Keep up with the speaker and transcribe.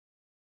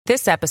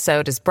This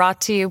episode is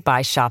brought to you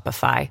by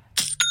Shopify.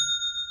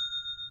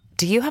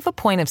 Do you have a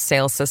point of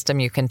sale system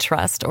you can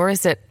trust, or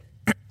is it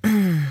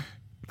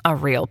a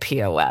real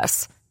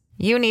POS?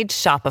 You need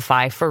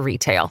Shopify for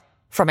retail.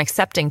 From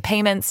accepting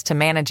payments to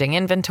managing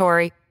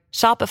inventory,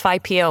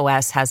 Shopify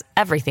POS has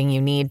everything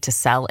you need to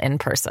sell in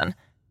person.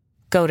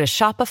 Go to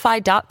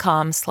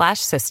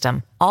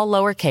shopify.com/system, all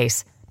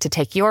lowercase, to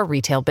take your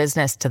retail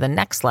business to the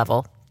next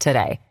level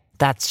today.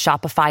 That's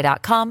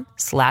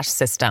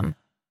shopify.com/system.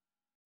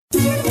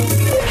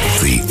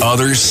 The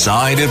Other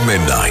Side of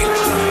Midnight.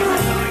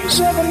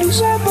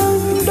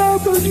 77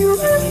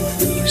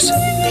 WABC.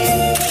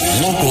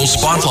 Local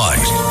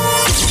Spotlight.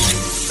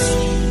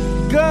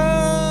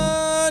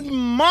 Good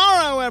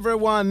morrow,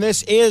 everyone.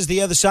 This is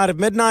The Other Side of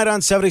Midnight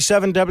on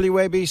 77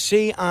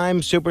 WABC.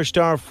 I'm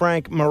superstar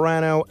Frank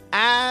Morano.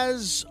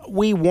 As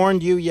we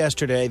warned you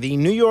yesterday, the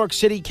New York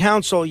City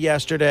Council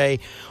yesterday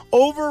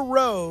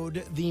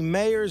overrode the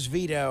mayor's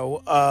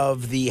veto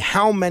of the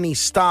How Many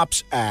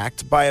Stops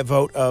Act by a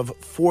vote of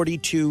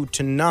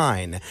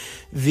 42-9.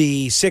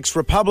 The 6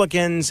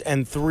 Republicans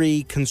and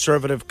 3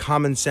 conservative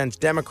common sense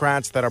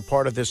Democrats that are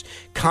part of this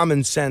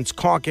common sense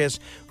caucus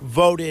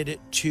voted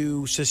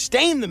to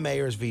sustain the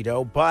mayor's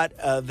veto, but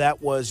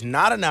that was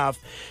not enough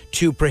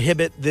to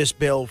prohibit this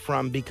bill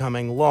from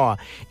becoming law.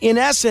 In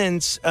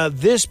essence,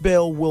 this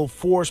bill will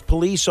force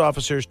police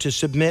officers to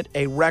submit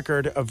a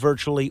record of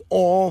virtually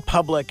all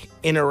public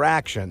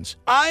interactions.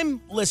 I'm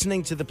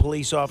listening to the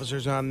police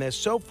officers on this.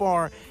 So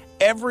far,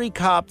 every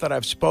cop that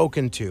I've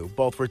spoken to,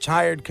 both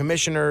retired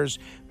commissioners,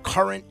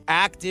 current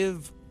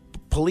active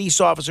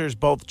police officers,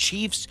 both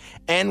chiefs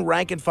and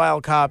rank-and-file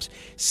cops,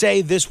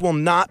 say this will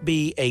not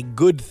be a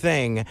good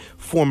thing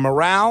for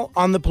morale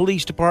on the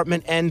police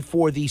department and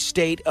for the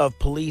state of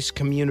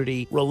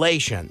police-community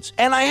relations.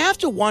 And I have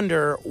to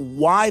wonder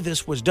why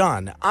this was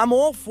done. I'm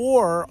all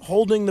for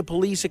holding the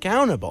police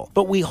accountable,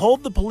 but we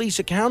hold the police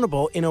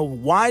accountable in a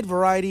wide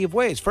variety of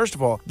ways. First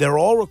of all, they're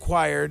all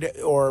required,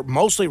 or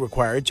mostly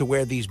required, to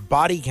wear these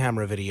body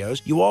camera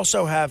videos. You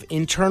also have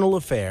internal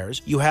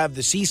affairs. You have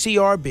the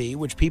CCRB,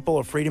 which people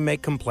are free to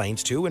make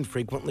complaints to and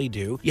frequently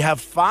do. You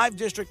have 5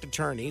 district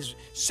attorneys,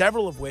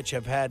 several of which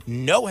have had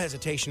no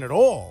hesitation at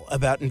all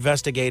about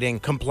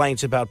investigating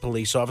complaints about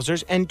police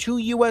officers, and 2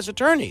 U.S.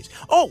 attorneys.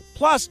 Oh,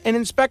 plus an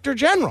inspector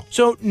general.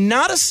 So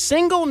not a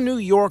single New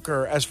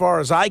Yorker, as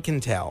far as I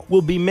can tell,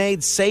 will be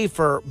made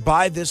safer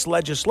by this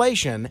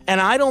legislation, and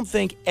I don't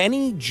think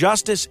any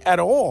justice at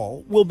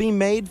all will be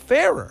made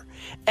fairer.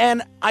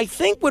 And I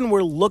think when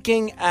we're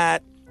looking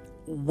at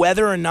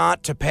whether or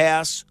not to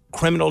pass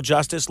criminal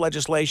justice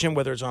legislation,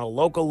 whether it's on a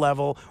local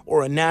level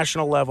or a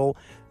national level,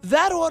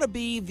 that ought to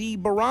be the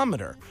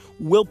barometer.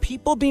 Will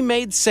people be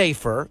made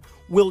safer?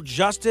 Will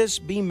justice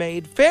be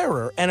made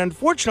fairer? And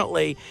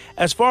unfortunately,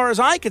 as far as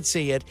I could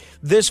see it,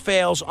 this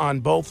fails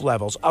on both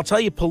levels. I'll tell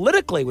you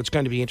politically what's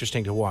going to be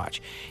interesting to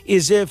watch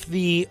is if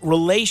the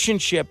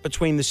relationship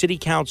between the city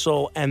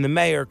council and the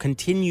mayor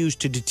continues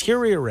to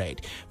deteriorate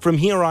from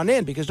here on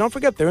in, because don't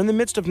forget, they're in the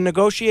midst of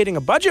negotiating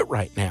a budget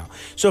right now.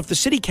 So if the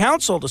city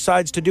council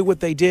decides to do what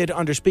they did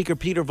under Speaker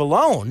Peter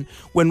Vallone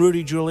when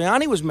Rudy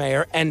Giuliani was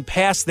mayor and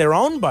pass their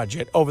own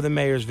budget over the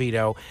mayor's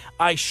veto,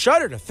 I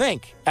shudder to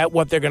think at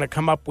what they're going to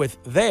come up with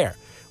there.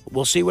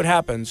 We'll see what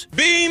happens.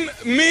 Beam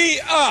me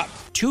up.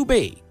 To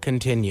be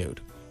continued.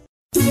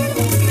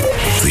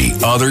 The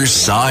Other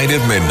Side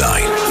of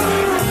Midnight.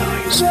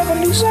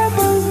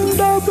 77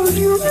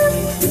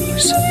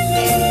 WABC.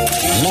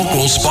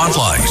 Local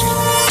Spotlight.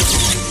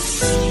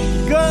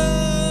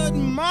 Good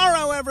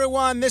morrow,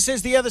 everyone. This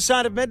is The Other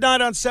Side of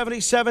Midnight on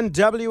 77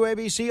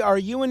 WABC. Are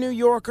you a New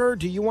Yorker?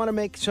 Do you want to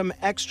make some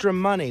extra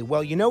money?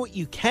 Well, you know what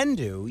you can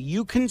do?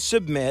 You can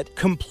submit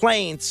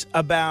complaints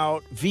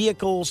about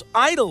vehicles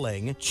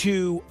idling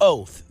to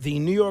OATH, the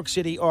New York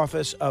City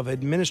Office of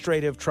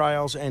Administrative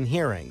Trials and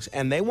Hearings,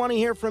 and they want to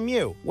hear from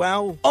you.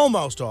 Well,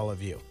 almost all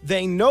of you.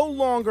 They no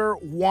longer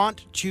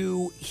want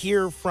to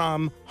hear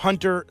from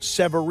Hunter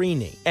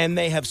Severini, and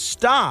they have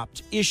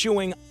stopped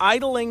issuing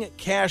idling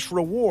cash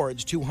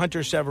rewards to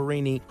Hunter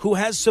Severini, who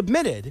has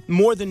submitted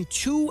more than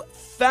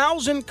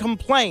 2,000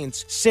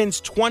 complaints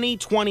since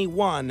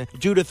 2021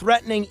 due to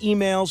threatening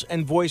emails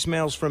and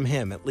voicemails from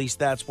him. At least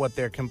that's what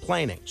they're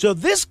complaining. So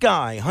this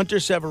guy, Hunter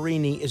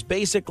Severini, is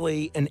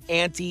basically an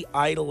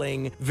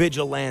anti-idling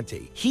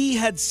vigilante. He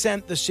had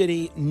sent the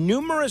city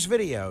numerous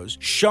videos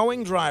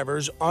showing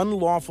drivers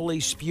unlawfully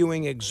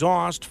spewing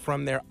exhaust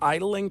from their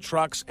idling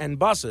trucks and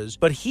buses,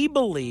 but he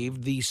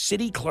believed the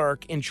city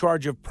clerk in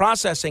charge of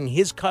processing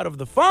his cut of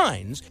the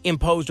fines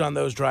imposed on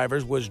those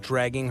drivers was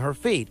dragging her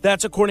feet.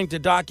 That's according to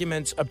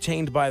documents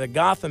obtained by The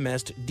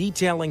Gothamist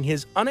detailing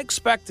his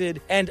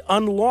unexpected and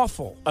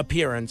unlawful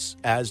appearance,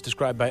 as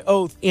described by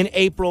OATH, in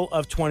April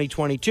of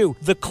 2022.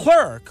 The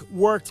clerk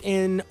worked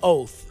in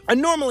OATH a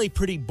normally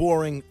pretty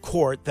boring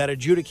court that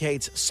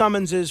adjudicates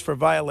summonses for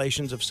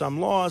violations of some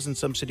laws and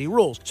some city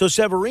rules. So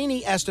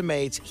Severini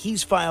estimates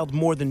he's filed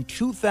more than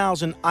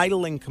 2,000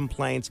 idling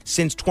complaints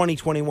since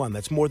 2021.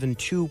 That's more than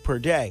 2 per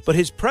day. But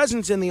his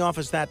presence in the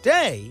office that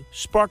day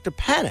sparked a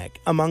panic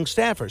among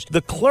staffers.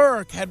 The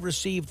clerk had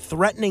received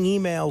threatening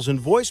emails and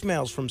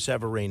voicemails from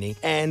Severini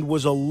and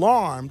was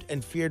alarmed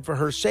and feared for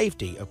her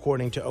safety,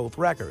 according to Oath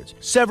records.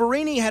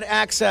 Severini had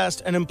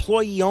accessed an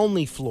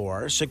employee-only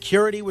floor.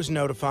 Security was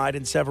notified,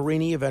 and Severini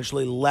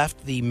eventually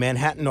left the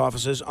Manhattan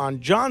offices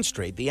on John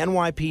Street. The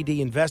NYPD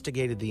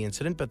investigated the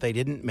incident, but they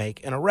didn't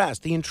make an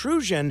arrest. The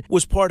intrusion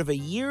was part of a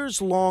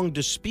years-long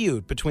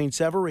dispute between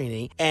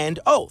Severini and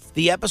Oath.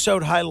 The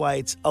episode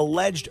highlights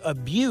alleged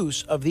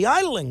abuse of the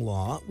idling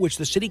law, which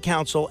the city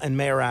council and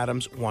Mayor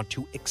Adams want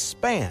to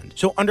expand.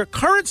 So under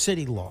current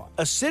city law,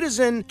 a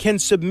citizen can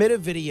submit a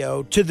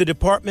video to the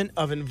Department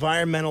of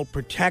Environmental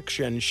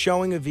Protection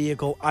showing a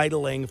vehicle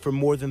idling for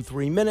more than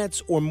 3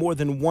 minutes or more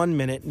than 1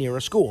 minute near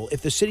a school.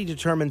 If the city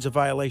determines a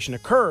violation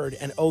occurred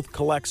and Oath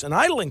collects an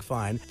idling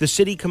fine, the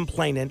city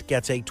complainant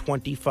gets a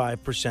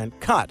 25%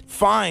 cut.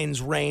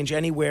 Fines range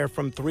anywhere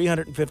from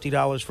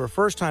 $350 for a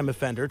first-time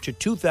offender to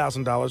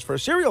 $2,000 for a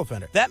serial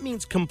offender. That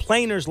means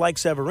complainers like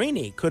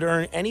Severini could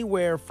earn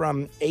anywhere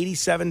from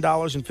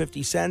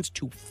 $87.50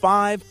 to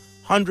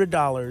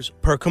 $500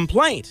 per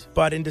complaint.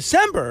 But in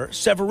December,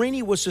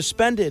 Severini was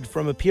suspended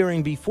from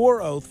appearing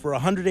before Oath for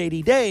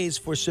 180 days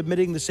for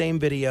submitting the same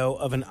video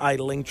of an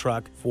idling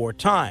truck 4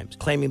 times,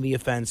 claiming the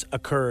offense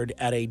occurred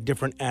at a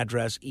different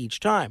address each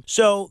time.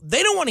 So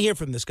they don't want to hear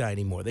from this guy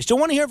anymore. They still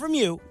want to hear from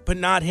you, but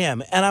not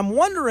him. And I'm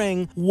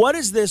wondering, what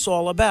is this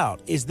all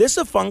about? Is this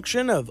a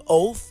function of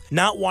Oath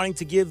not wanting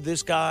to give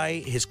this guy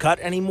his cut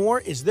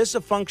anymore? Is this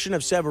a function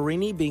of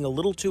Severini being a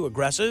little too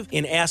aggressive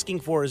in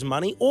asking for his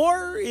money?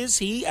 Or is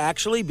he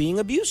actually being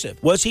abusive?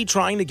 Was he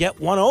trying to get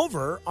one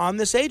over on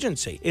this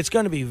agency? It's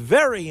going to be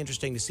very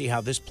interesting to see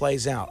how this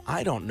plays out.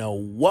 I don't know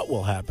what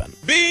will happen.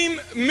 Beam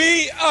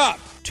me up.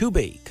 To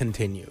be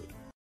continued.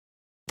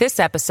 This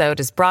episode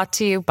is brought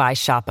to you by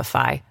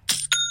Shopify.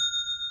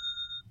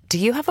 Do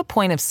you have a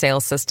point of sale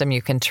system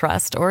you can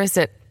trust, or is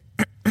it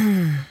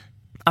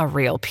a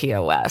real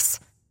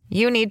POS?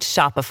 You need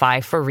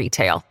Shopify for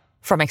retail.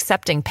 From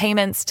accepting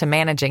payments to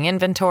managing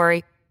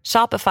inventory,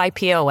 Shopify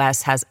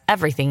POS has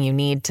everything you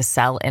need to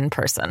sell in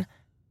person.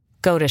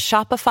 Go to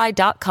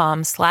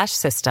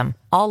shopify.com/system,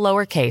 all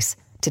lowercase,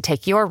 to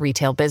take your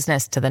retail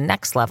business to the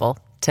next level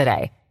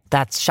today.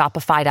 That's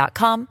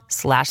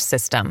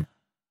shopify.com/system.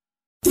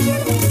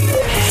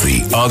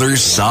 The Other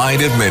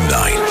Side of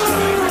Midnight.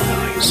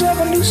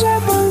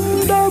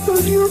 77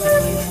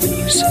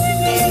 WABC.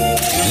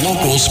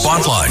 Local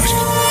Spotlight.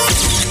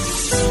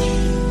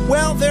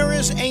 Well, there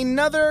is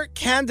another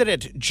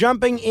candidate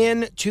jumping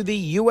into the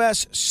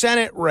U.S.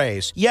 Senate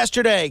race.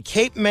 Yesterday,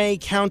 Cape May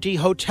County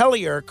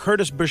hotelier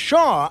Curtis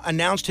Bashaw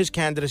announced his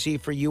candidacy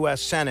for U.S.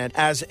 Senate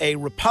as a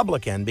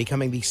Republican,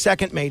 becoming the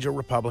second major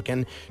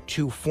Republican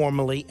to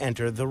formally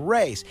enter the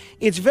race.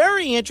 It's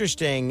very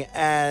interesting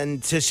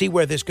and to see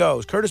where this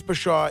goes. Curtis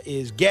Bashaw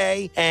is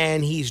gay,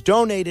 and he's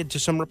donated to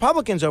some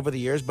Republicans over the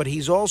years, but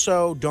he's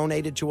also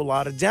donated to a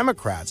lot of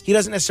Democrats. He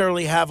doesn't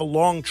necessarily have a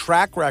long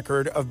track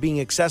record of being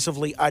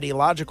excessively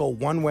ideological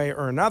one way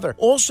or another.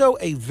 Also,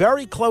 a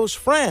very close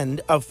friend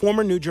of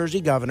former New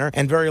Jersey governor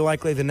and very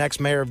likely the next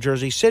mayor of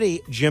Jersey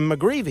City, Jim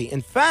McGreevey.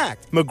 In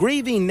fact,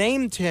 McGreevey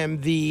named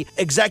him the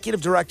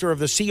executive director of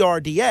the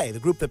CRDA, the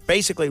group that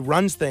basically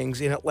runs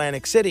things in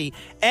Atlantic City,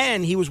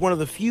 and he was one of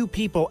the few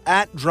people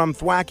at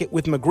Drumthwacket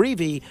with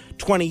McGreevey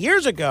 20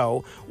 years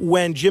ago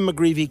when Jim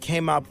McGreevey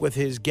came up with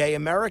his gay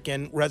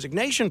American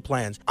resignation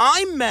plans.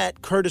 I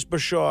met Curtis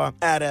Bashaw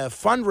at a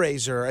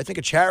fundraiser, I think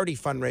a charity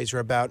fundraiser,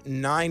 about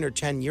 9 or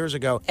 10 years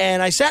ago,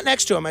 and I sat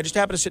next to him. I just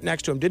happened to sit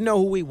next to him, didn't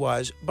know who he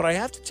was, but I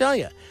have to tell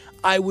you,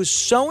 I was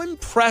so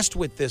impressed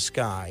with this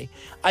guy.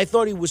 I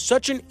thought he was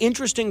such an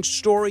interesting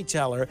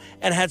storyteller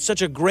and had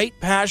such a great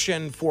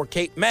passion for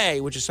Cape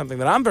May, which is something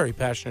that I'm very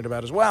passionate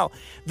about as well,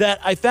 that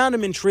I found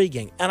him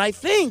intriguing. And I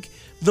think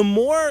the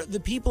more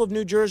the people of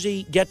New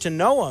Jersey get to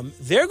know him,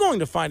 they're going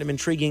to find him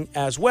intriguing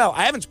as well.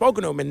 I haven't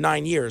spoken to him in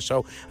 9 years,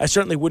 so I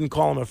certainly wouldn't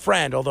call him a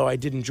friend, although I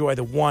did enjoy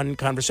the one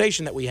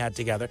conversation that we had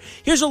together.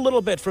 Here's a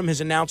little bit from his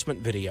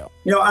announcement video.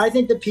 You know, I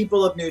think the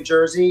people of New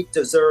Jersey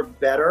deserve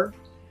better.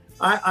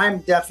 I'm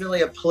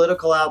definitely a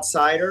political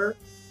outsider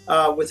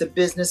with a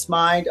business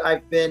mind.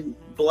 I've been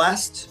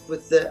blessed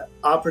with the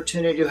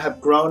opportunity to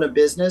have grown a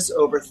business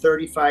over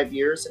 35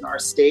 years in our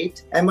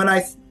state. And when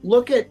I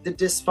look at the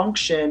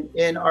dysfunction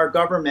in our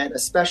government,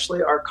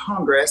 especially our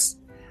Congress,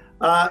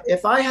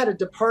 if I had a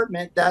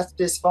department that's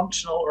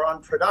dysfunctional or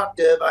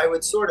unproductive, I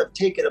would sort of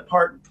take it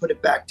apart and put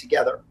it back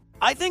together.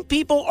 I think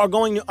people are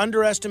going to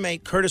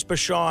underestimate Curtis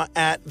Bashaw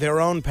at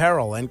their own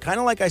peril. And kind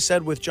of like I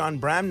said with John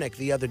Bramnick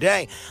the other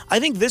day, I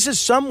think this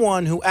is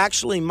someone who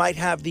actually might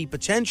have the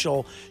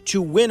potential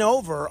to win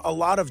over a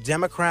lot of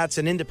Democrats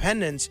and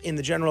independents in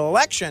the general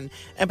election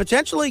and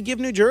potentially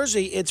give New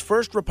Jersey its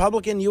first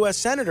Republican U.S.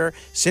 senator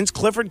since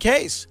Clifford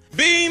Case.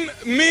 Beam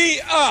me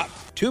up.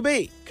 To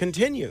be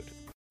continued.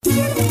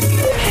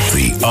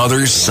 The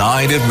Other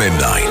Side of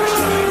Midnight.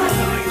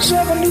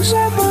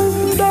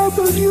 77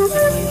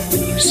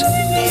 WABC.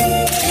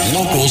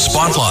 Local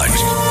Spotlight.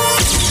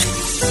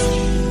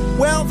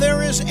 Well,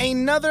 there is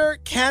another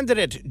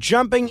candidate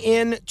jumping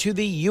into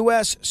the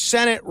U.S.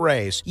 Senate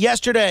race.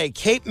 Yesterday,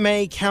 Cape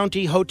May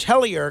County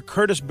hotelier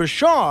Curtis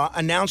Bashaw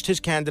announced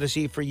his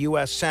candidacy for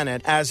U.S.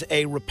 Senate as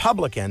a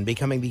Republican,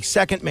 becoming the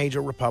second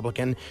major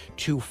Republican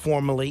to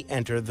formally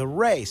enter the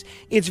race.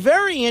 It's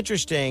very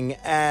interesting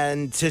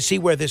and to see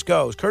where this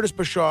goes. Curtis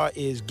Bashaw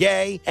is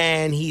gay,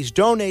 and he's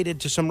donated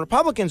to some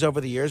Republicans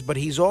over the years, but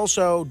he's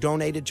also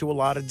donated to a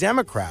lot of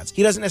Democrats.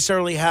 He doesn't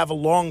necessarily have a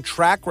long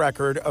track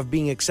record of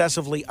being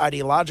excessively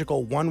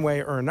ideological one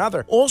way or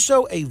another.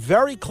 Also, a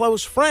very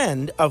close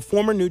friend of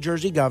former New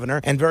Jersey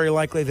governor and very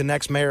likely the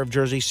next mayor of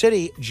Jersey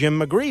City, Jim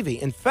McGreevey.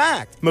 In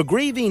fact,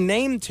 McGreevey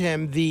named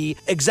him the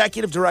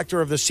executive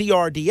director of the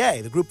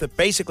CRDA, the group that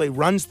basically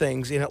runs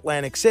things in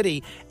Atlantic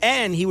City,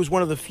 and he was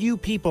one of the few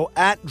people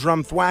at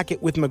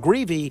Drumthwacket with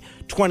McGreevey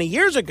 20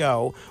 years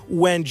ago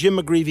when Jim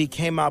McGreevey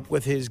came up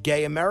with his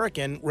gay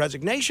American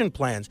resignation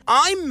plans.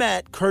 I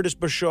met Curtis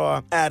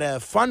Bashaw at a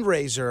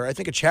fundraiser, I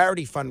think a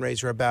charity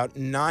fundraiser, about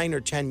 9 or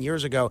 10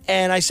 years ago,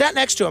 and I sat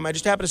next to him. I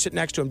just happened to sit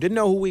next to him. Didn't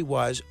know who he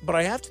was, but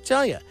I have to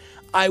tell you,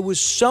 I was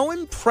so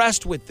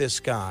impressed with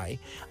this guy.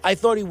 I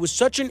thought he was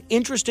such an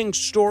interesting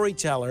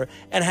storyteller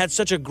and had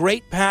such a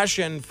great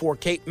passion for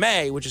Cape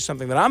May, which is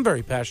something that I'm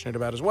very passionate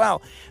about as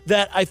well,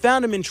 that I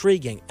found him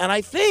intriguing. And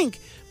I think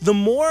the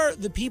more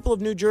the people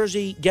of New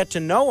Jersey get to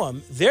know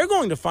him, they're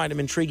going to find him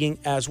intriguing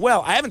as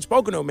well. I haven't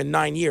spoken to him in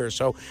 9 years,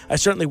 so I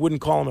certainly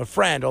wouldn't call him a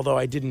friend, although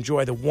I did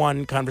enjoy the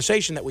one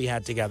conversation that we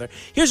had together.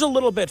 Here's a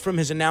little bit from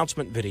his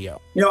announcement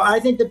video. You know,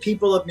 I think the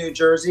people of New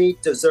Jersey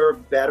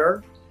deserve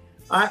better.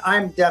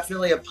 I'm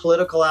definitely a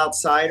political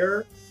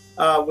outsider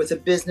with a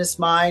business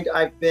mind.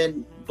 I've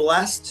been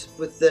blessed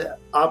with the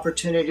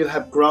opportunity to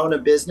have grown a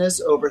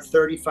business over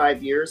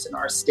 35 years in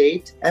our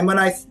state. And when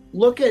I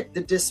look at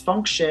the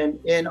dysfunction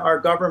in our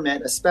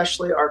government,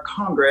 especially our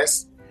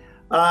Congress,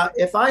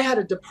 if I had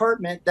a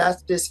department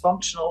that's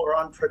dysfunctional or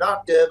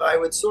unproductive, I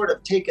would sort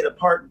of take it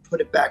apart and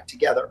put it back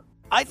together.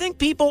 I think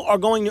people are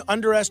going to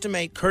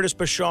underestimate Curtis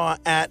Bashaw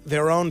at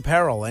their own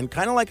peril. And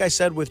kind of like I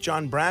said with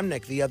John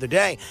Bramnick the other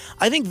day,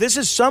 I think this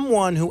is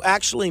someone who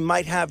actually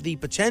might have the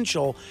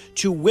potential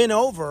to win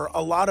over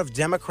a lot of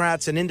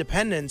Democrats and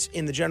independents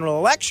in the general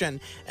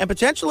election and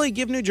potentially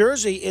give New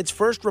Jersey its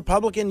first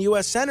Republican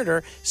U.S.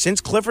 senator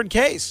since Clifford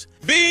Case.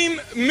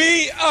 Beam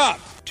me up.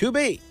 To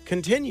be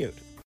continued.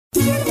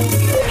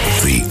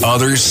 The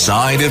Other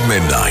Side of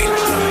Midnight.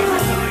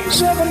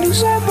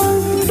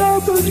 77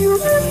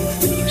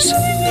 WABC.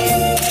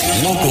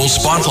 Local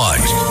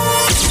Spotlight.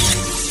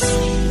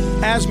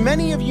 As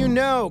many of you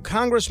know,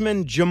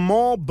 Congressman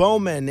Jamal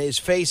Bowman is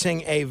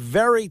facing a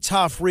very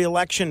tough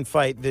re-election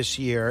fight this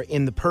year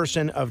in the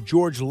person of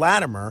George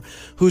Latimer,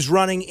 who's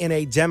running in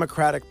a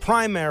Democratic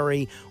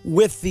primary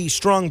with the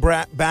strong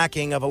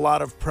backing of a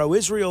lot of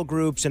pro-Israel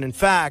groups. And in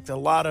fact, a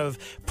lot of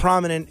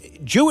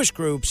prominent Jewish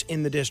groups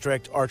in the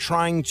district are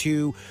trying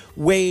to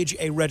wage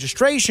a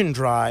registration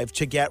drive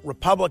to get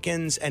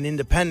Republicans and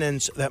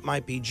independents that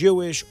might be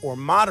Jewish or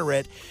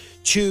moderate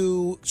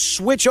to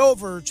switch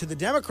over to the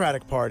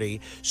Democratic Party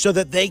so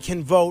that they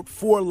can vote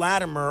for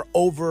Latimer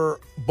over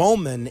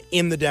Bowman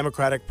in the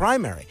Democratic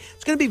primary.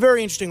 It's going to be a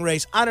very interesting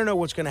race. I don't know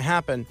what's going to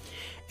happen.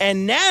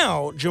 And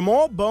now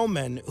Jamal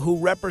Bowman, who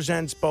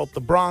represents both the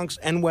Bronx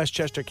and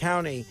Westchester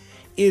County,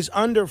 is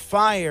under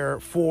fire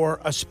for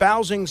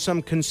espousing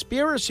some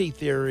conspiracy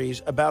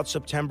theories about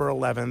September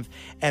 11th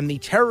and the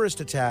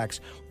terrorist attacks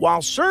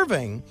while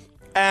serving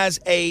as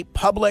a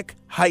public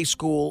high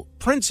school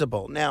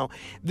principal. Now,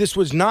 this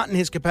was not in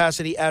his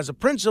capacity as a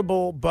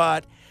principal,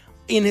 but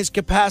in his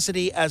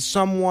capacity as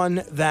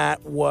someone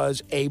that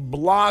was a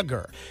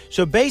blogger.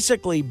 So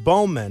basically,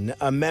 Bowman,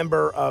 a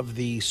member of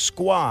the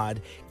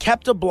squad,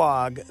 kept a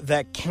blog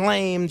that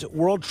claimed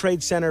World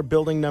Trade Center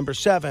Building Number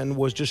 7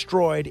 was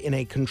destroyed in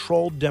a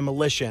controlled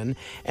demolition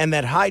and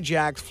that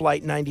hijacked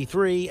Flight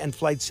 93 and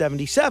Flight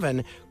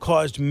 77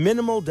 caused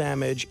minimal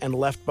damage and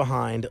left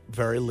behind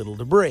very little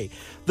debris.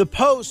 The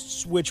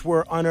posts, which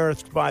were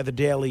unearthed by the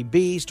Daily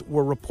Beast,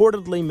 were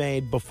reportedly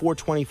made before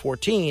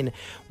 2014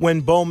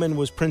 when Bowman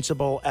was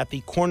principal at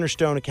the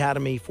Cornerstone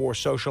Academy for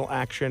Social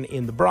Action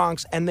in the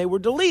Bronx, and they were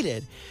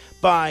deleted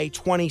by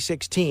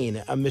 2016.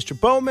 Mr.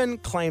 Bowman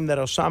claimed that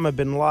Osama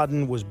bin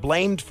Laden was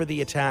blamed for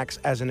the attacks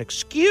as an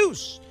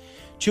excuse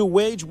to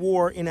wage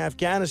war in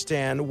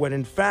Afghanistan when,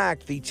 in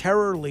fact, the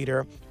terror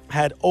leader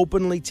had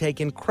openly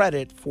taken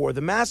credit for the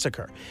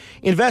massacre.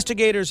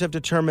 Investigators have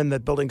determined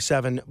that Building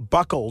 7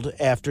 buckled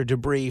after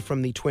debris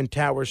from the Twin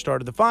Towers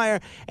started the fire,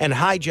 and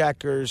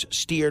hijackers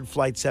steered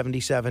Flight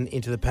 77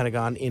 into the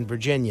Pentagon in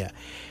Virginia.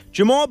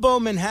 Jamal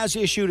Bowman has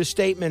issued a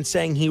statement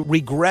saying he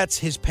regrets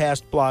his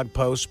past blog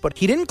posts, but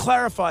he didn't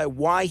clarify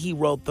why he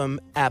wrote them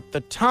at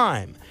the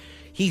time.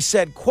 He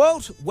said,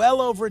 quote,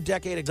 well over a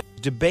decade ago,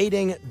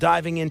 debating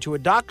diving into a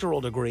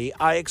doctoral degree,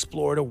 I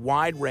explored a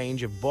wide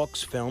range of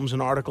books, films,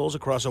 and articles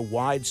across a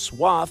wide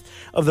swath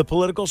of the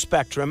political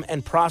spectrum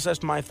and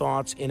processed my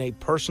thoughts in a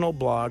personal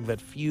blog that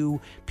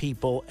few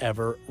people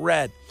ever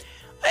read.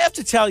 I have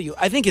to tell you,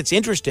 I think it's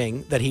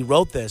interesting that he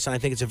wrote this, and I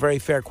think it's a very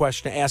fair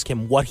question to ask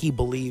him what he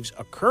believes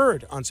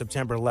occurred on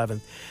September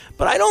 11th.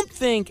 But I don't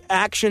think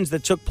actions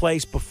that took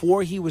place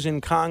before he was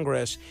in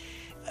Congress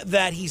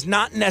that he's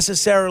not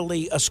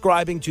necessarily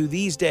ascribing to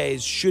these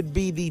days should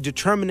be the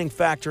determining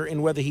factor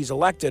in whether he's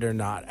elected or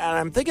not. And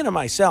I'm thinking to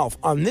myself,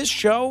 on this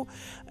show,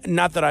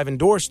 not that I've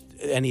endorsed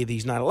any of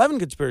these 9/11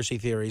 conspiracy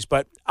theories,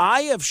 but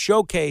I have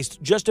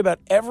showcased just about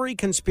every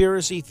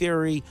conspiracy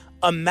theory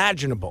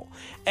imaginable.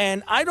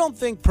 And I don't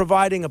think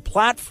providing a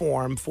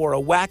platform for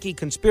a wacky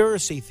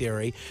conspiracy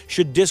theory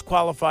should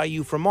disqualify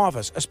you from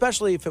office,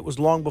 especially if it was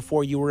long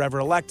before you were ever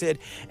elected,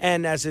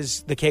 and as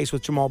is the case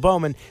with Jamal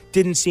Bowman,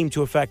 didn't seem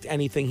to affect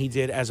anything he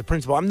did as a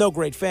principal. I'm no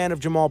great fan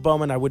of Jamal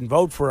Bowman. I wouldn't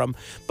vote for him,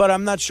 but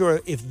I'm not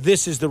sure if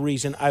this is the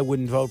reason I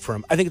wouldn't vote for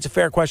him. I think it's a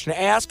fair question to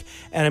ask,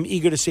 and I'm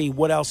eager to see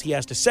what else he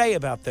has to say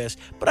about this,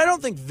 but I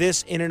don't think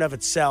this in and of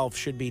itself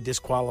should be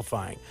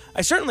disqualifying.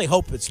 I certainly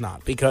hope it's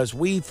not, because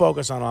we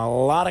focus on a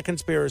lot of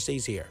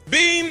conspiracies here.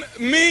 Beam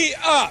me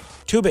up.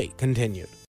 To be continued.